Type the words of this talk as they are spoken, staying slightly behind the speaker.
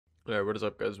Alright, what is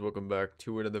up guys? Welcome back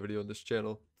to another video on this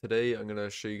channel. Today I'm going to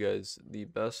show you guys the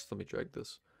best, let me drag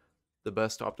this, the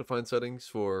best Optifine settings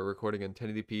for recording in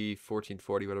 1080p,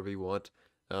 1440, whatever you want.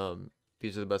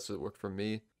 These are the best that work for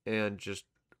me and just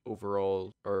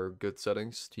overall are good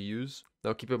settings to use.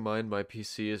 Now keep in mind my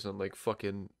PC isn't like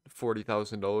fucking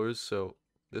 $40,000, so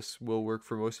this will work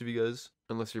for most of you guys.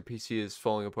 Unless your PC is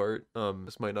falling apart,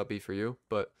 this might not be for you,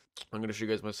 but I'm going to show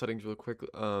you guys my settings real quick.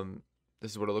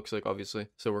 This is what it looks like, obviously.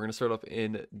 So we're going to start off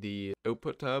in the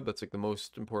output tab. That's like the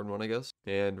most important one, I guess.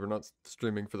 And we're not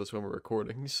streaming for this one, we're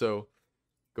recording. So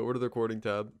go over to the recording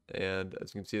tab. And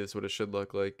as you can see, this is what it should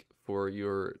look like for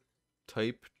your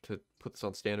type. To put this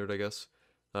on standard, I guess.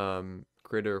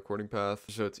 Create a recording path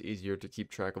so it's easier to keep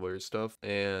track of all your stuff.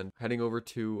 And heading over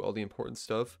to all the important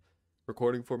stuff.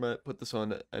 Recording format, put this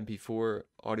on MP4.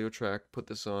 Audio track, put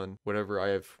this on whatever I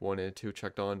have 1 and 2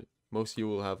 checked on. Most of you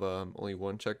will have only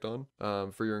 1 checked on.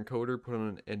 For your encoder, put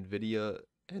on an NVIDIA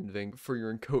NVENC. For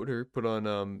your encoder, put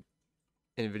on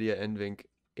NVIDIA NVENC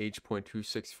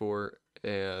H.264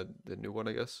 and the new one,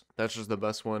 I guess. That's just the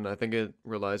best one. I think it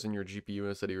relies on your GPU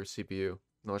instead of your CPU.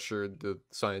 Not sure the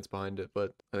science behind it,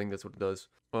 but I think that's what it does.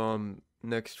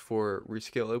 Next for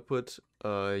rescale output,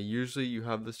 usually you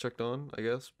have this checked on, I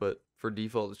guess, but for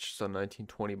default it's just on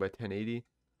 1920 by 1080.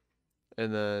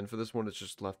 And then for this one, it's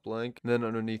just left blank. And then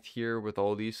underneath here with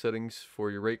all these settings for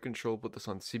your rate control, put this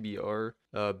on CBR.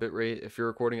 Bitrate, if you're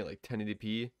recording at like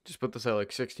 1080p, just put this at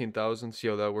like 16,000, see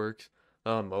how that works.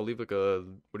 I'll leave like a,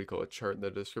 chart in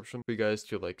the description for you guys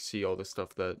to like see all the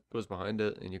stuff that goes behind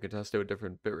it. And you can test out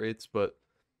different bit rates, but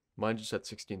mine's just at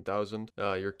 16,000.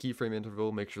 Your keyframe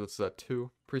interval, make sure that's at 2.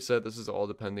 Preset, this is all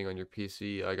depending on your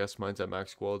PC. I guess mine's at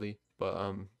max quality,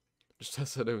 but just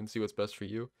test it out and see what's best for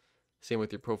you. Same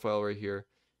with your profile right here.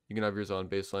 You can have yours on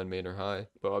baseline, main, or high,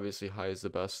 but obviously high is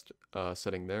the best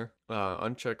setting there.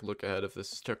 Uncheck look ahead if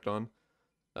this is checked on.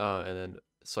 And then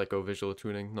psycho visual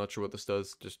tuning. Not sure what this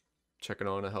does, just check it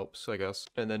on, it helps, I guess.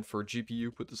 And then for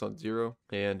GPU, put this on 0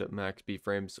 and max B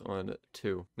frames on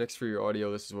 2. Next for your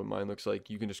audio, this is what mine looks like.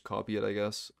 You can just copy it, I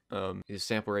guess. Is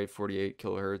sample rate 48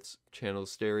 kilohertz, channel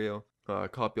stereo.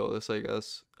 Copy all this, I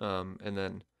guess. And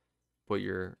then put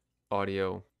your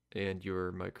audio and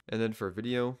your mic. And then for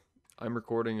video, I'm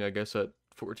recording, I guess, at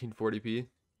 1440p,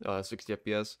 60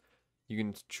 fps. You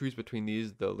can choose between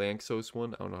these. The Lanxos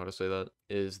one, I don't know how to say that,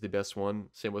 is the best one.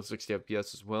 Same with 60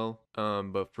 fps as well.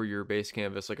 But for your base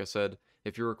canvas, like I said,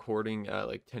 if you're recording at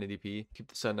like 1080p, keep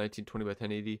this at 1920 by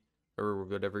 1080 or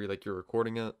whatever like you're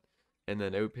recording at. And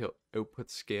then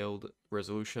output scaled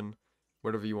resolution,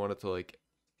 whatever you want it to like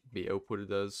be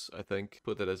outputted as, I think.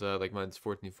 Put that as like mine's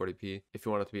 1440p. If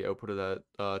you want it to be outputted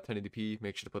at 1080p,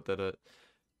 make sure to put that at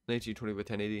 1920 by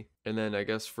 1080. And then I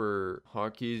guess for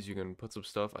hotkeys, you can put some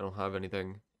stuff. I don't have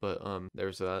anything, but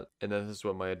there's that. And then this is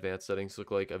what my advanced settings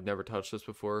look like. I've never touched this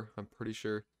before, I'm pretty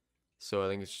sure. So I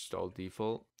think it's just all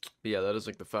default. But yeah, that is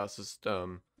like the fastest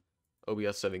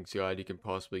OBS settings guide you can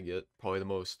possibly get. Probably the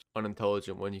most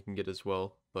unintelligent one you can get as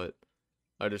well, but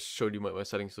I just showed you what my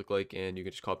settings look like, and you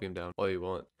can just copy them down all you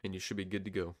want, and you should be good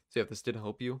to go. So if this did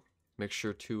help you, make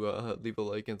sure to leave a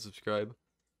like and subscribe.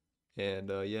 And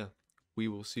yeah, we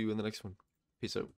will see you in the next one. Peace out.